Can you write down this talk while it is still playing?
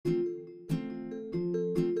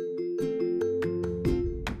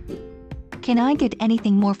Can I get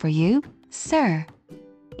anything more for you, sir?"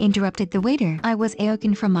 interrupted the waiter. I was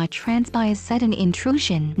awoken from my trance by a sudden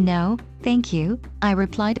intrusion. "No, thank you," I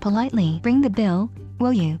replied politely. "Bring the bill,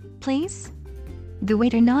 will you, please?" The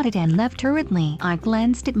waiter nodded and left hurriedly. I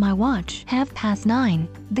glanced at my watch. 9:30.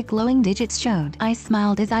 The glowing digits showed. I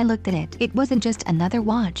smiled as I looked at it. It wasn't just another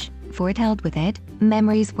watch, for it held with it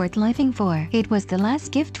memories worth living for. It was the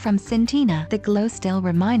last gift from Santina. The glow still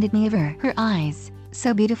reminded me of her. Her eyes,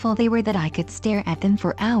 so beautiful they were that I could stare at them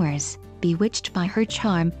for hours, bewitched by her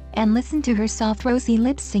charm, and listen to her soft rosy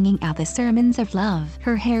lips singing out the sermons of love.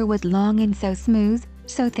 Her hair was long and so smooth,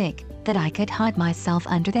 so thick, that I could hide myself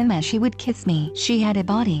under them as she would kiss me. She had a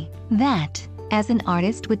body that, as an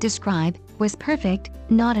artist would describe, was perfect,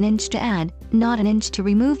 not an inch to add, not an inch to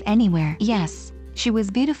remove anywhere. Yes, she was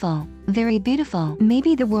beautiful, very beautiful.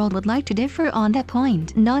 Maybe the world would like to differ on that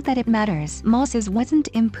point. Not that it matters. Moses wasn't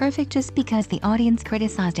imperfect just because the audience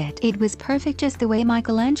criticized it. It was perfect just the way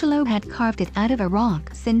Michelangelo had carved it out of a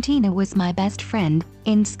rock. Santina was my best friend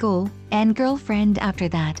in school and girlfriend after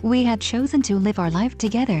that. We had chosen to live our life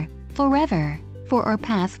together forever, for our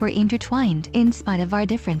paths were intertwined. In spite of our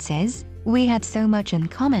differences, we had so much in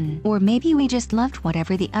common. Or maybe we just loved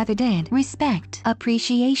whatever the other did. Respect,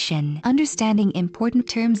 appreciation, understanding important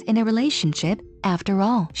terms in a relationship. After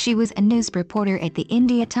all, she was a news reporter at the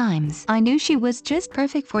India Times. I knew she was just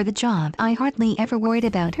perfect for the job. I hardly ever worried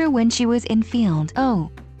about her when she was in field.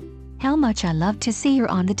 Oh, how much I loved to see her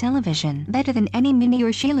on the television. Better than any Minnie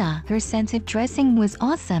or Sheila. Her sense of dressing was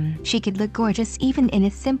awesome. She could look gorgeous even in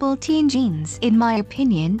a simple teen jeans. In my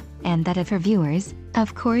opinion, and that of her viewers,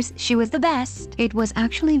 of course, she was the best. It was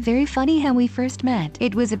actually very funny how we first met.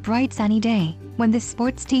 It was a bright sunny day, when the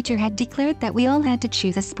sports teacher had declared that we all had to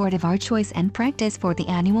choose a sport of our choice and practice for the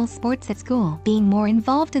annual sports at school. Being more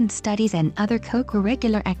involved in studies and other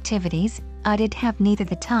co-curricular activities, I did have neither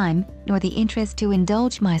the time nor the interest to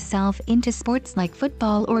indulge myself into sports like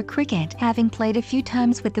football or cricket. Having played a few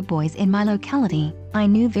times with the boys in my locality, I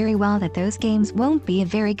knew very well that those games won't be a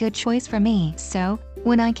very good choice for me. So,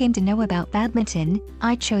 when I came to know about badminton,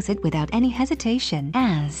 I chose it without any hesitation.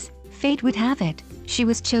 As fate would have it, she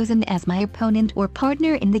was chosen as my opponent or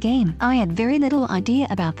partner in the game. I had very little idea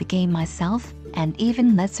about the game myself, and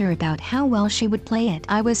even lesser about how well she would play it.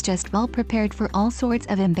 I was just well prepared for all sorts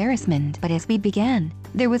of embarrassment. But as we began,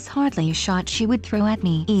 there was hardly a shot she would throw at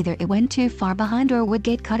me. Either it went too far behind or would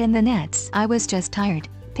get caught in the nets. I was just tired,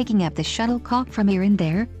 picking up the shuttlecock from here and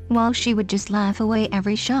there, while she would just laugh away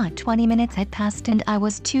every shot. 20 minutes had passed and I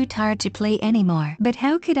was too tired to play anymore. But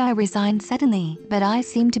how could I resign suddenly? But I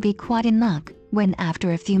seemed to be quite in luck, when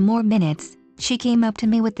after a few more minutes, she came up to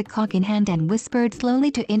me with the cock in hand and whispered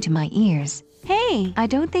slowly into my ears, "Hey, I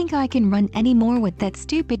don't think I can run anymore with that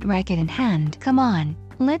stupid racket in hand. Come on,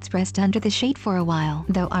 let's rest under the shade for a while."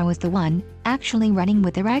 Though I was the one actually running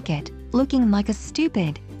with the racket, looking like a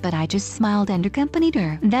stupid, but I just smiled and accompanied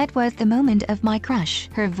her. That was the moment of my crush.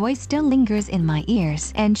 Her voice still lingers in my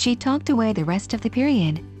ears, and she talked away the rest of the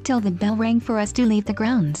period, till the bell rang for us to leave the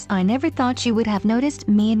grounds. I never thought she would have noticed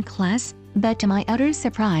me in class, but to my utter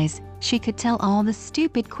surprise, she could tell all the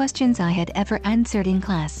stupid questions I had ever answered in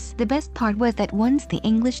class. The best part was that once the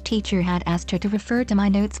English teacher had asked her to refer to my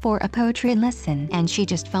notes for a poetry lesson, and she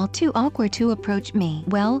just felt too awkward to approach me.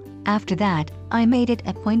 Well, after that, I made it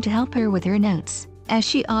a point to help her with her notes, as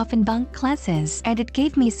she often bunked classes, and it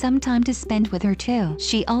gave me some time to spend with her too.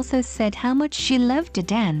 She also said how much she loved to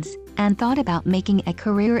dance, and thought about making a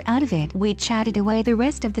career out of it. We chatted away the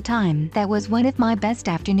rest of the time. That was one of my best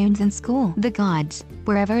afternoons in school. The gods,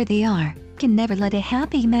 wherever they are, can never let a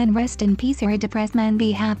happy man rest in peace or a depressed man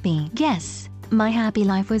be happy. Yes, my happy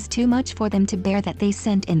life was too much for them to bear, that they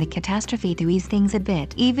sent in the catastrophe to ease things a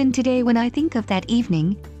bit. Even today when I think of that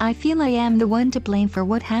evening, I feel I am the one to blame for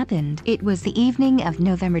what happened. It was the evening of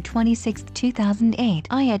November 26, 2008.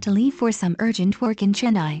 I had to leave for some urgent work in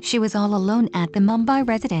Chennai. She was all alone at the Mumbai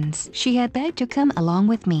residence. She had begged to come along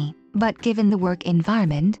with me, but given the work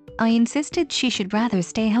environment, I insisted she should rather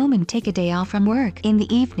stay home and take a day off from work. In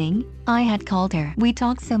the evening, I had called her. We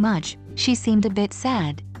talked so much, she seemed a bit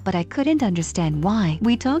sad, but I couldn't understand why.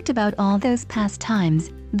 We talked about all those past times,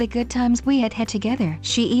 the good times we had together.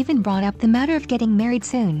 She even brought up the matter of getting married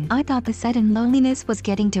soon. I thought the sudden loneliness was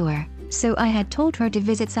getting to her, so I had told her to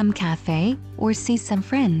visit some cafe or see some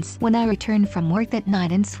friends. When I returned from work that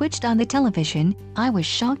night and switched on the television, I was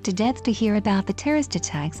shocked to death to hear about the terrorist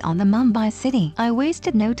attacks on the Mumbai city. I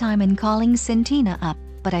wasted no time in calling Santina up,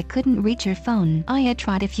 but I couldn't reach her phone. I had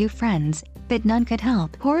tried a few friends, but none could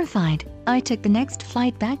help. Horrified, I took the next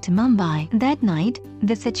flight back to Mumbai. That night,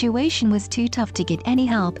 the situation was too tough to get any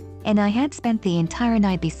help, and I had spent the entire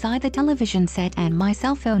night beside the television set and my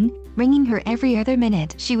cell phone, ringing her every other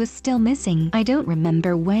minute. She was still missing. I don't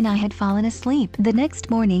remember when I had fallen asleep. The next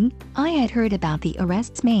morning, I had heard about the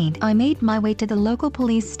arrests made. I made my way to the local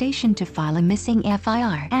police station to file a missing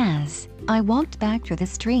FIR. As I walked back through the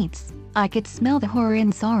streets, I could smell the horror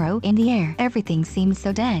and sorrow in the air. Everything seemed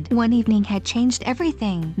so dead. One evening had changed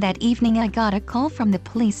everything. That evening I got a call from the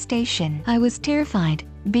police station. I was terrified,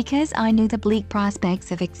 because I knew the bleak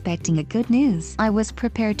prospects of expecting a good news. I was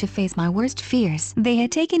prepared to face my worst fears. They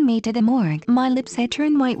had taken me to the morgue. My lips had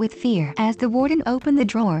turned white with fear. As the warden opened the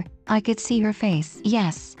drawer, I could see her face.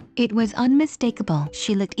 Yes, it was unmistakable.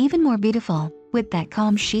 She looked even more beautiful, with that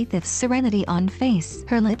calm sheath of serenity on face.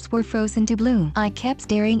 Her lips were frozen to blue. I kept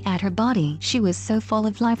staring at her body. She was so full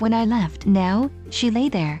of life when I left. Now, she lay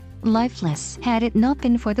there, lifeless. Had it not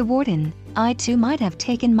been for the warden, I too might have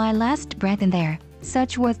taken my last breath in there.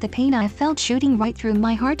 Such was the pain I felt shooting right through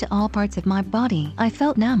my heart to all parts of my body. I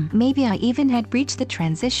felt numb. Maybe I even had reached the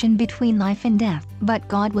transition between life and death. But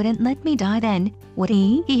God wouldn't let me die then, would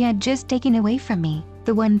He? He had just taken away from me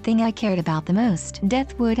the one thing I cared about the most.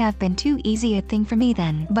 Death would have been too easy a thing for me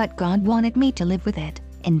then. But God wanted me to live with it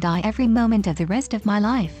and die every moment of the rest of my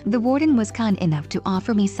life. The warden was kind enough to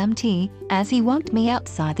offer me some tea. As he walked me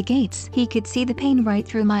outside the gates, he could see the pain right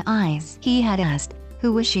through my eyes. He had asked,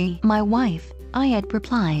 "Who was she?" "My wife," I had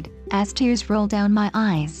replied, as tears rolled down my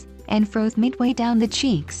eyes and froze midway down the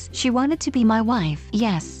cheeks. She wanted to be my wife.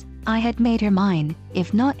 Yes, I had made her mine,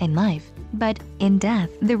 if not in life, but in death.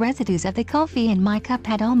 The residues of the coffee in my cup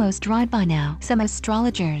had almost dried by now. Some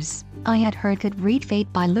astrologers, I had heard, could read fate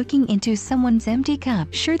by looking into someone's empty cup.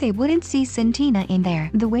 Sure, they wouldn't see Santina in there.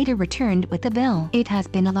 The waiter returned with the bill. It has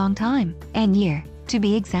been a long time, and year, to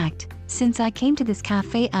be exact, since I came to this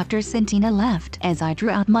cafe after Santina left. As I drew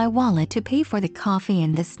out my wallet to pay for the coffee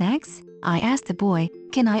and the snacks, I asked the boy,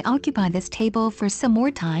 "Can I occupy this table for some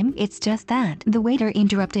more time?" "It's just that," the waiter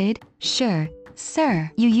interrupted. "Sure,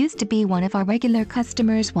 sir. You used to be one of our regular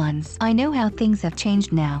customers once. I know how things have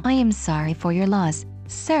changed now. I am sorry for your loss,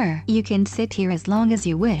 sir. You can sit here as long as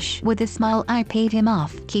you wish." With a smile I paid him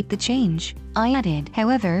off. "Keep the change," I added.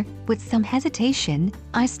 However, with some hesitation,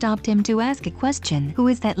 I stopped him to ask a question. "Who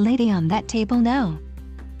is that lady on that table now?"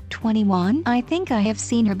 21. "I think I have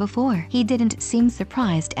seen her before." He didn't seem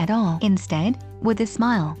surprised at all. Instead, with a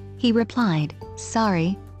smile, he replied,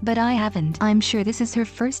 "Sorry, but I haven't. I'm sure this is her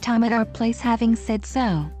first time at our place." Having said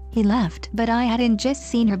so, he left. But I hadn't just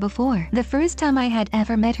seen her before. The first time I had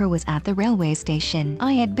ever met her was at the railway station.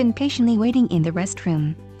 I had been patiently waiting in the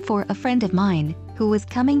restroom for a friend of mine who was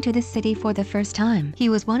coming to the city for the first time. He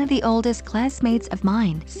was one of the oldest classmates of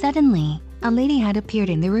mine. Suddenly, a lady had appeared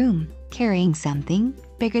in the room, carrying something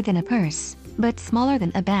bigger than a purse, but smaller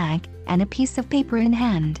than a bag, and a piece of paper in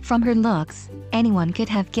hand. From her looks, anyone could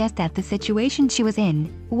have guessed that the situation she was in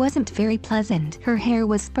wasn't very pleasant. Her hair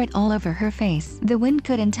was spread all over her face. The wind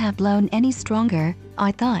couldn't have blown any stronger,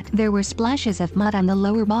 I thought. There were splashes of mud on the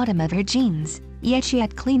lower bottom of her jeans, yet she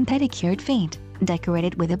had clean pedicured feet,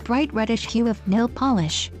 decorated with a bright reddish hue of nail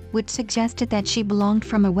polish, which suggested that she belonged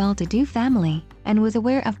from a well-to-do family and was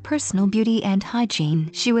aware of personal beauty and hygiene.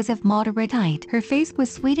 She was of moderate height. Her face was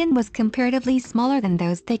sweet and was comparatively smaller than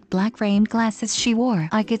those thick black-framed glasses she wore.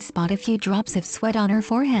 I could spot a few drops of sweat on her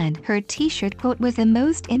forehead. Her t-shirt quote was the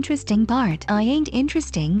most interesting part. "I ain't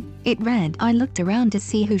interesting," it read. I looked around to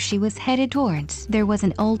see who she was headed towards. There was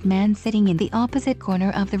an old man sitting in the opposite corner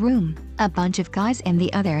of the room, a bunch of guys in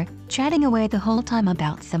the other, chatting away the whole time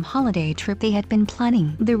about some holiday trip they had been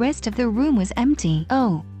planning. The rest of the room was empty.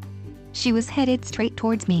 "Oh." She was headed straight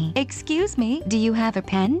towards me. "Excuse me, do you have a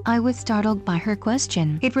pen?" I was startled by her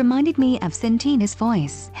question. It reminded me of Santina's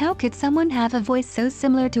voice. How could someone have a voice so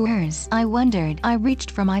similar to hers? I wondered. I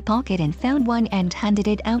reached for my pocket and found one and handed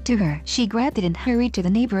it out to her. She grabbed it and hurried to the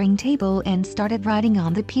neighboring table and started writing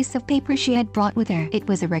on the piece of paper she had brought with her. It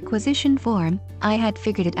was a requisition form. I had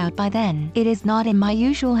figured it out by then. It is not in my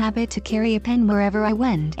usual habit to carry a pen wherever I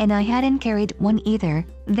went, and I hadn't carried one either.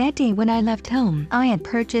 That day when I left home, I had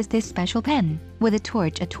purchased this special pen, with a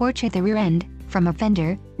torch at the rear end, from a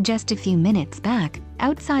vendor, just a few minutes back,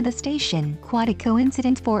 outside the station. Quite a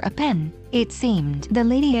coincidence for a pen, it seemed. The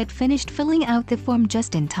lady had finished filling out the form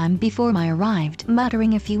just in time before I arrived.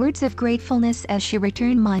 Muttering a few words of gratefulness as she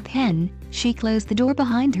returned my pen, she closed the door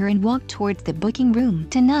behind her and walked towards the booking room.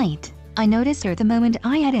 Tonight, I noticed her the moment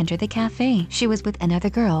I had entered the cafe. She was with another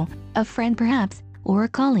girl, a friend perhaps, or a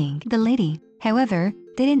colleague. The lady, however,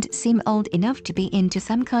 didn't seem old enough to be into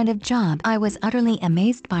some kind of job. I was utterly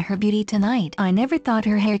amazed by her beauty tonight. I never thought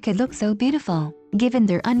her hair could look so beautiful, given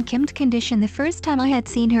their unkempt condition the first time I had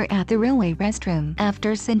seen her at the railway restroom.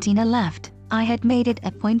 After Santina left, I had made it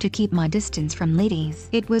a point to keep my distance from ladies.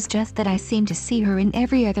 It was just that I seemed to see her in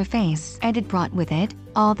every other face, and it brought with it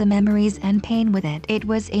all the memories and pain with it. It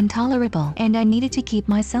was intolerable, and I needed to keep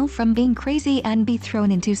myself from being crazy and be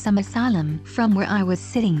thrown into some asylum. From where I was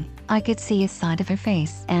sitting, I could see a side of her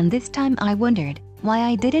face, and this time I wondered why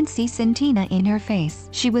I didn't see Santina in her face.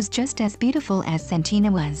 She was just as beautiful as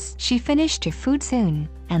Santina was. She finished her food soon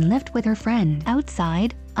and left with her friend.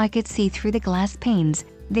 Outside, I could see through the glass panes.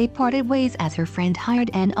 They parted ways as her friend hired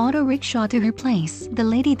an auto rickshaw to her place. The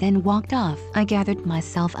lady then walked off. I gathered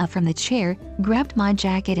myself up from the chair, grabbed my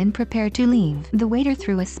jacket and prepared to leave. The waiter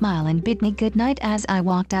threw a smile and bid me good night as I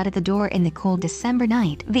walked out of the door in the cold December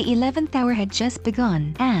night. The 11th hour had just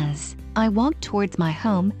begun. As I walked towards my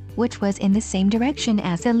home, which was in the same direction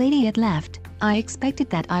as the lady had left, I expected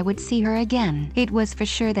that I would see her again. It was for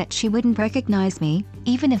sure that she wouldn't recognize me,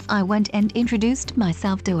 even if I went and introduced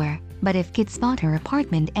myself to her. But if kids spot her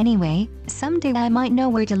apartment anyway, someday I might know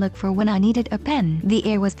where to look for when I needed a pen. The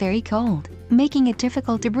air was very cold, making it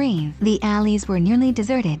difficult to breathe. The alleys were nearly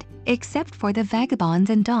deserted, except for the vagabonds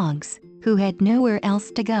and dogs, who had nowhere else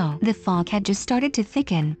to go. The fog had just started to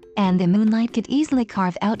thicken, and the moonlight could easily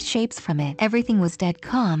carve out shapes from it. Everything was dead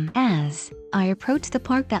calm. As I approached the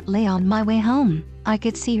park that lay on my way home, I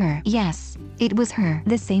could see her. Yes, it was her.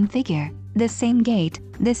 The same figure, the same gait,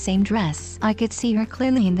 the same dress. I could see her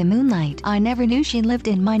clearly in the moonlight. I never knew she lived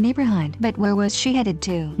in my neighborhood. But where was she headed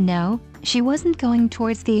to? No, she wasn't going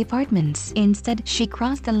towards the apartments. Instead, she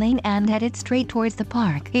crossed the lane and headed straight towards the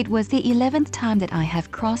park. It was the 11th time that I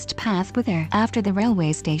have crossed paths with her. After the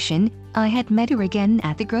railway station, I had met her again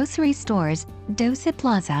at the grocery stores, Dosa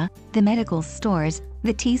Plaza, the medical stores,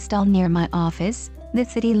 the tea stall near my office, the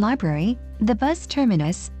city library, the bus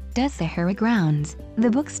terminus, the Sahara grounds, the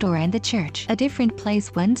bookstore and the church. A different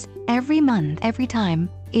place once, every month, every time.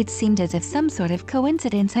 It seemed as if some sort of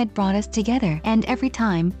coincidence had brought us together, and every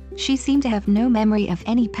time, she seemed to have no memory of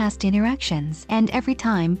any past interactions. And every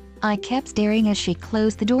time, I kept staring as she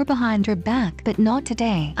closed the door behind her back. But not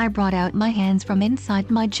today. I brought out my hands from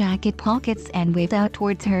inside my jacket pockets and waved out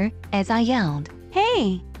towards her as I yelled,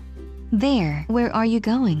 "Hey! There, where are you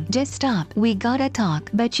going? Just stop. We gotta talk."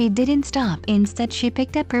 But she didn't stop. Instead, she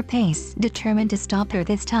picked up her pace, determined to stop her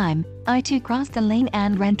this time. I too crossed the lane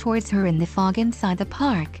and ran towards her in the fog inside the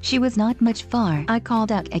park. She was not much far. I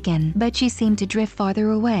called out again, but she seemed to drift farther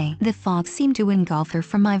away. The fog seemed to engulf her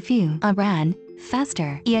from my view. I ran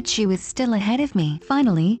faster, yet she was still ahead of me.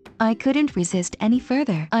 Finally, I couldn't resist any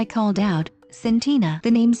further. I called out, "Santina."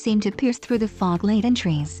 The name seemed to pierce through the fog-laden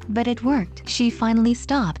trees, but it worked. She finally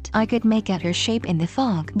stopped. I could make out her shape in the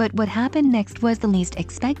fog, but what happened next was the least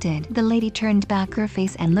expected. The lady turned back her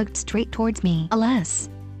face and looked straight towards me. Alas,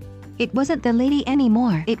 it wasn't the lady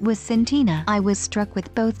anymore. It was Santina. I was struck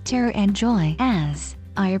with both terror and joy. As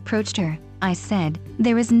I approached her, I said,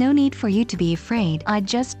 "There is no need for you to be afraid. I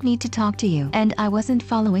just need to talk to you. And I wasn't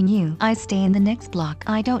following you. I stay in the next block."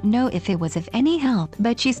 I don't know if it was of any help,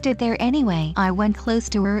 but she stood there anyway. I went close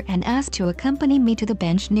to her and asked to accompany me to the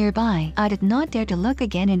bench nearby. I did not dare to look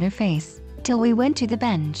again in her face till we went to the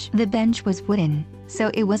bench. The bench was wooden, so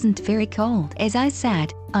it wasn't very cold. As I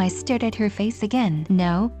sat, I stared at her face again.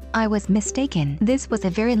 No, I was mistaken. This was a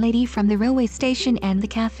very lady from the railway station and the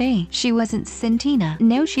cafe. She wasn't Santina.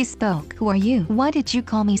 No, she spoke. "Who are you? Why did you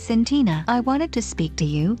call me Santina?" "I wanted to speak to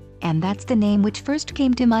you, and that's the name which first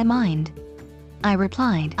came to my mind," I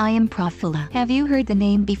replied. "I am Profula. Have you heard the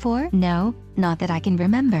name before?" "No, not that I can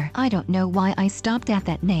remember." "I don't know why I stopped at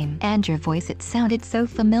that name. And your voice, it sounded so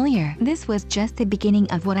familiar." This was just the beginning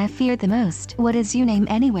of what I feared the most. "What is your name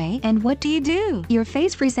anyway? And what do you do? Your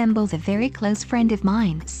face resembles a very close friend of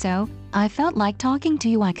mine, so I felt like talking to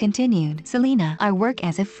you," I continued. "Selena. I work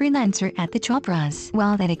as a freelancer at the Chopras."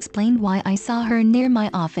 Well, that explained why I saw her near my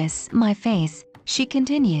office. "My face," she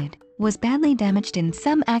continued, "was badly damaged in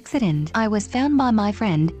some accident. I was found by my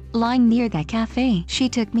friend, lying near that cafe. She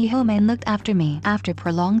took me home and looked after me. After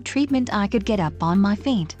prolonged treatment, I could get up on my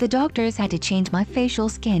feet. The doctors had to change my facial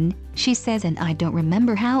skin, she says, and I don't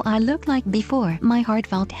remember how I looked like before." My heart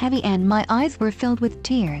felt heavy and my eyes were filled with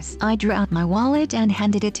tears. I drew out my wallet and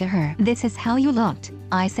handed it to her. "This is how you looked,"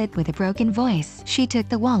 I said with a broken voice. She took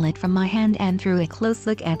the wallet from my hand and threw a close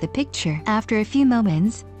look at the picture. After a few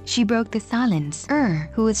moments, she broke the silence.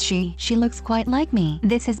 Who is she? She looks quite like me."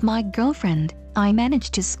 "This is my girlfriend." I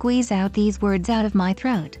managed to squeeze out these words out of my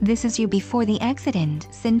throat. "This is you before the accident.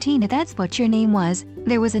 Santina, that's what your name was."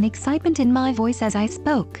 There was an excitement in my voice as I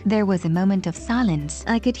spoke. There was a moment of silence.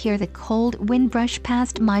 I could hear the cold wind brush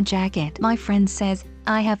past my jacket. "My friend says,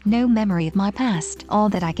 I have no memory of my past. All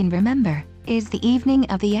that I can remember is the evening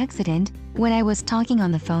of the accident, when I was talking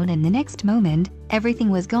on the phone and the next moment, everything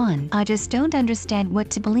was gone. I just don't understand what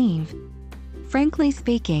to believe. Frankly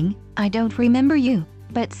speaking, I don't remember you,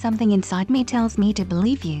 but something inside me tells me to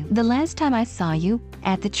believe you. The last time I saw you,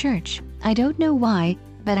 at the church, I don't know why,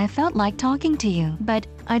 but I felt like talking to you, but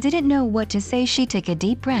I didn't know what to say. She took a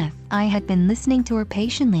deep breath. I had been listening to her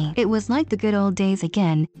patiently. It was like the good old days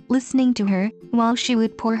again, listening to her, while she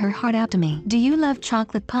would pour her heart out to me. Do you love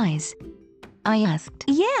chocolate pies? I asked.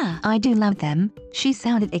 Yeah, I do love them. She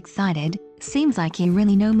sounded excited. Seems like you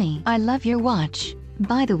really know me. I love your watch.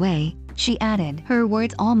 By the way, she added. Her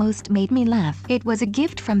words almost made me laugh. It was a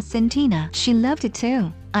gift from Santina. She loved it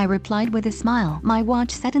too, I replied with a smile. My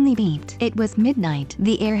watch suddenly beeped. It was midnight.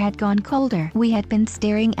 The air had gone colder. We had been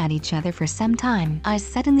staring at each other for some time. I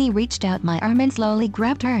suddenly reached out my arm and slowly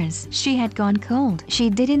grabbed hers. She had gone cold. She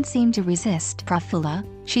didn't seem to resist. Prafula,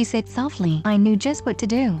 she said softly. I knew just what to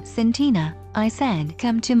do. Santina, I said,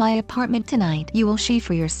 come to my apartment tonight. You will see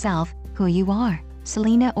for yourself who you are.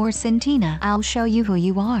 Selena or Santina, I'll show you who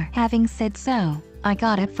you are. Having said so, I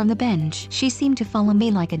got up from the bench. She seemed to follow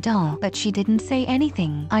me like a doll, but she didn't say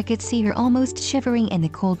anything. I could see her almost shivering in the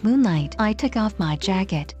cold moonlight. I took off my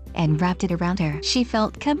jacket and wrapped it around her. She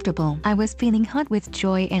felt comfortable. I was feeling hot with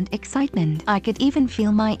joy and excitement. I could even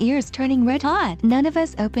feel my ears turning red hot. None of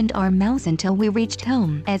us opened our mouths until we reached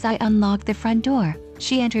home. As I unlocked the front door,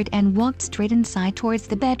 she entered and walked straight inside towards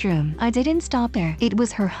the bedroom. I didn't stop there. It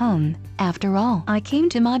was her home, after all. I came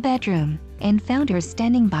to my bedroom and found her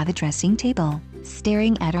standing by the dressing table,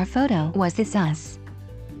 staring at our photo. Was this us?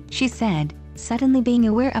 She said, suddenly being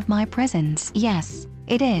aware of my presence. Yes,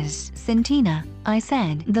 it is. Santina, I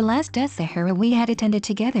said. The last Dasahara we had attended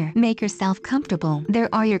together. Make yourself comfortable. There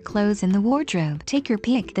are your clothes in the wardrobe. Take your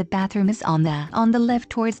pick. The bathroom is on the left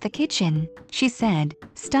towards the kitchen, she said,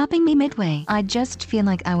 stopping me midway. I just feel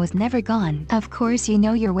like I was never gone. Of course you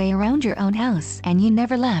know your way around your own house, and you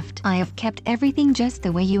never left. I have kept everything just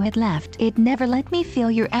the way you had left. It never let me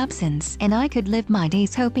feel your absence, and I could live my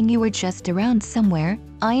days hoping you were just around somewhere,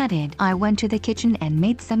 I added. I went to the kitchen and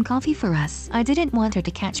made some coffee for us. I didn't want her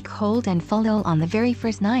to catch cold and fall ill on the very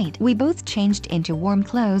first night. We both changed into warm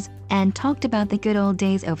clothes and talked about the good old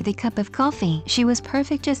days over the cup of coffee. She was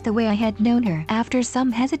perfect just the way I had known her. After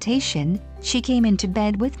some hesitation, she came into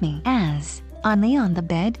bed with me. As I lay on the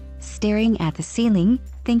bed, staring at the ceiling,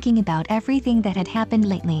 thinking about everything that had happened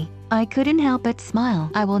lately, I couldn't help but smile.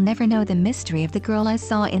 I will never know the mystery of the girl I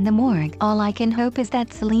saw in the morgue. All I can hope is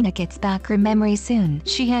that Selena gets back her memory soon.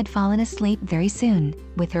 She had fallen asleep very soon,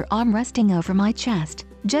 with her arm resting over my chest.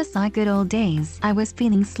 Just like good old days. I was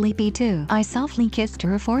feeling sleepy too. I softly kissed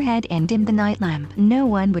her forehead and dimmed the night lamp. No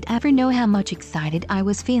one would ever know how much excited I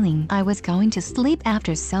was feeling. I was going to sleep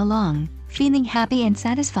after so long, feeling happy and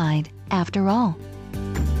satisfied, after all.